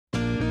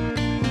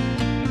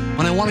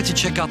when I wanted to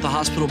check out the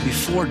hospital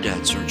before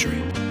Dad's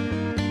surgery.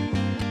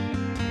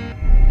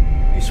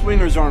 You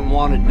swingers aren't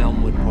wanted in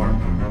Elmwood Park.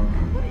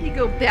 Why don't you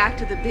go back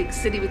to the big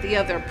city with the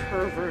other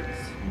perverts?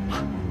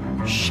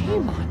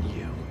 Shame on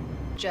you.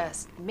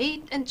 Just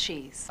meat and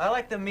cheese. I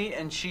like the meat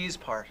and cheese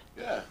part.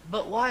 Yeah.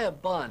 But why a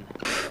bun?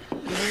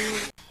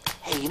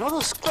 Hey, you know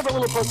those clever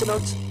little post-it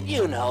notes?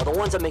 You know, the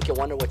ones that make you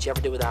wonder what you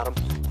ever do without them.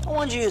 The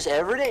ones you use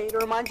every day to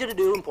remind you to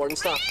do important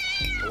stuff.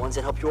 The ones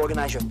that help you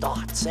organize your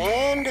thoughts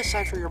and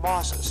decipher your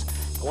bosses.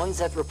 The ones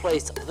that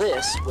replace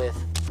this with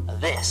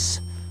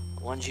this.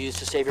 The ones you use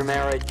to save your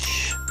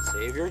marriage,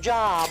 save your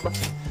job,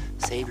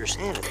 save your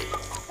sanity,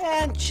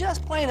 and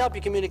just plain help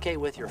you communicate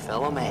with your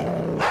fellow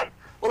man.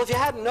 Well, if you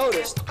hadn't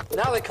noticed,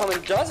 now they come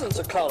in dozens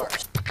of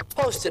colors.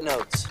 Post-it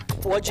notes.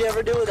 What'd you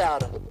ever do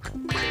without them?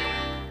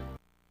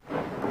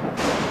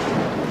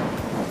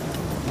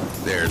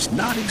 There's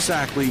not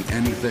exactly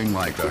anything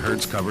like the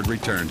Hertz Covered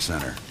Return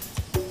Center.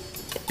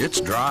 It's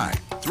dry,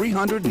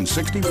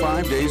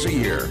 365 days a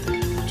year.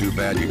 Too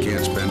bad you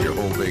can't spend your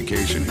whole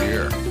vacation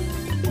here.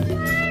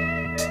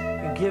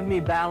 You give me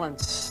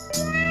balance.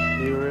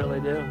 You really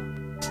do.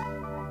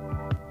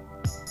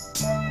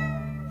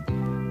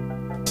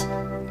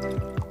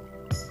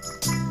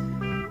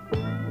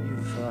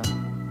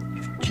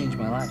 You've changed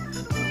my life.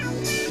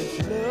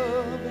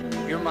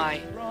 You're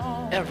my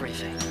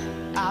everything.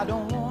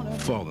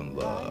 Fall in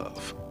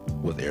love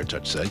with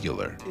AirTouch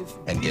Cellular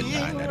and get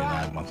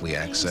 $9.99 monthly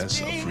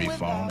access, a free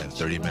phone, and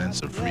 30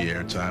 minutes of free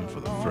airtime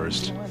for the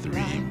first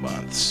 3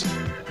 months.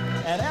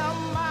 And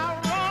am I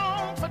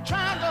wrong for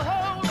trying to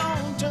hold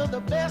on to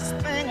the best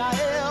thing I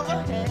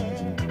ever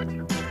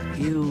had?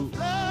 You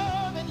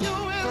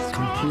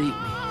complete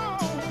me.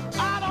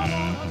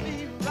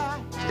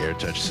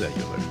 AirTouch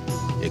Cellular.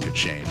 It could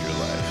change your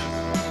life.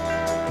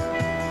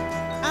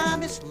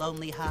 Miss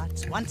Lonely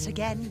Hearts once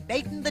again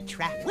baiting the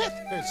trap With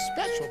her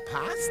special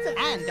pasta.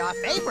 and our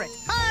favorite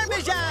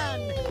Parmesan.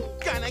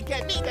 Gonna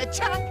get me the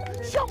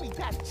chunk. Show me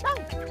that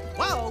chunk.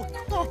 Whoa,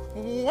 Oh,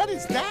 what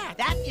is that?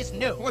 that is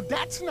new. Well,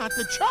 that's not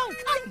the chunk.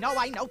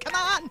 I know, come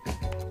on.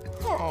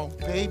 Oh,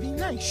 baby,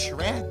 nice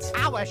shreds.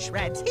 Our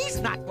shreds, he's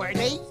not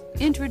worthy.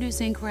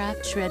 Introducing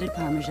Kraft Shredded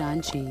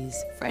Parmesan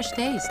Cheese. Fresh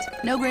taste.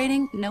 No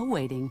grating, no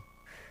waiting.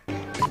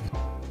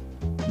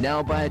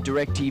 Now buy a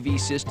DirecTV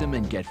system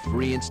and get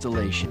free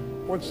installation.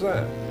 What's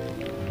that?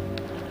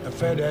 A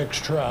FedEx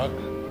truck.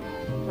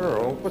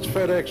 Earl, what's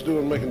FedEx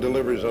doing making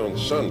deliveries on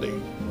Sunday?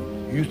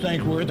 You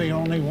think we're the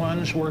only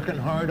ones working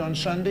hard on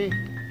Sunday?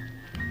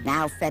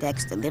 Now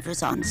FedEx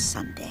delivers on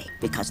Sunday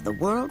because the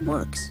world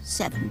works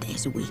 7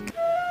 days a week.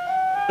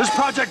 This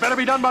project better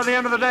be done by the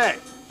end of the day.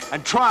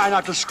 And try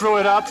not to screw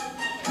it up.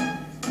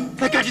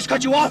 Think I just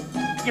cut you off?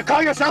 You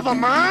call yourself a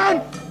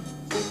man?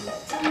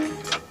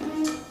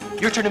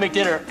 Your turn to make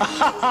dinner.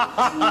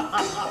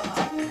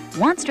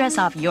 Want stress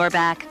off your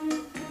back?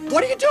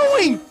 What are you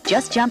doing?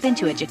 Just jump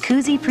into a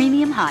Jacuzzi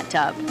Premium hot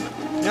tub. You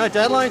know that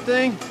deadline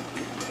thing?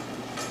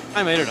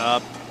 I made it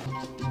up.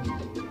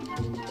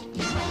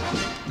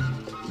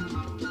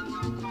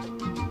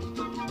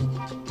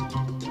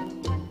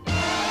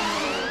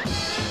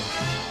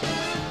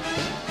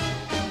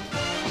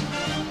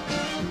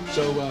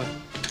 So,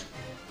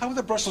 how are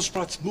the Brussels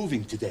sprouts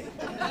moving today?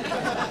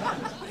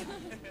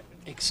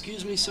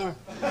 Excuse me, sir?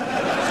 You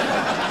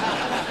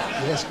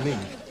ask me,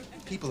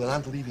 people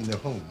aren't leaving their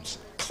homes,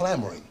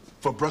 clamoring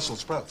for Brussels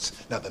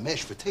sprouts. Now, the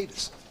mashed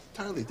potatoes,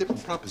 entirely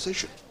different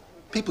proposition.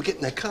 People get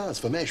in their cars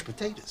for mashed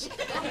potatoes.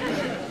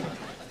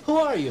 Who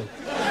are you?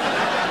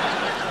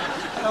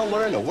 Al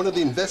Lerner, one of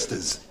the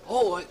investors.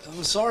 Oh,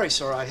 I'm sorry,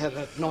 sir. I had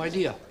no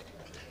idea.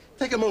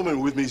 Take a moment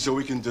with me so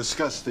we can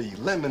discuss the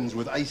lemons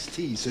with iced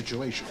tea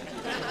situation.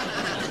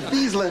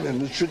 These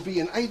lemons should be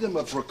an item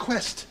of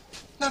request,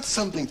 not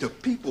something to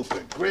people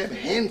to grab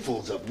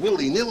handfuls of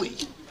willy-nilly.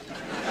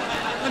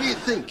 What do you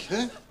think,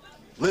 huh?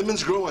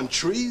 Lemons grow on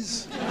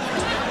trees?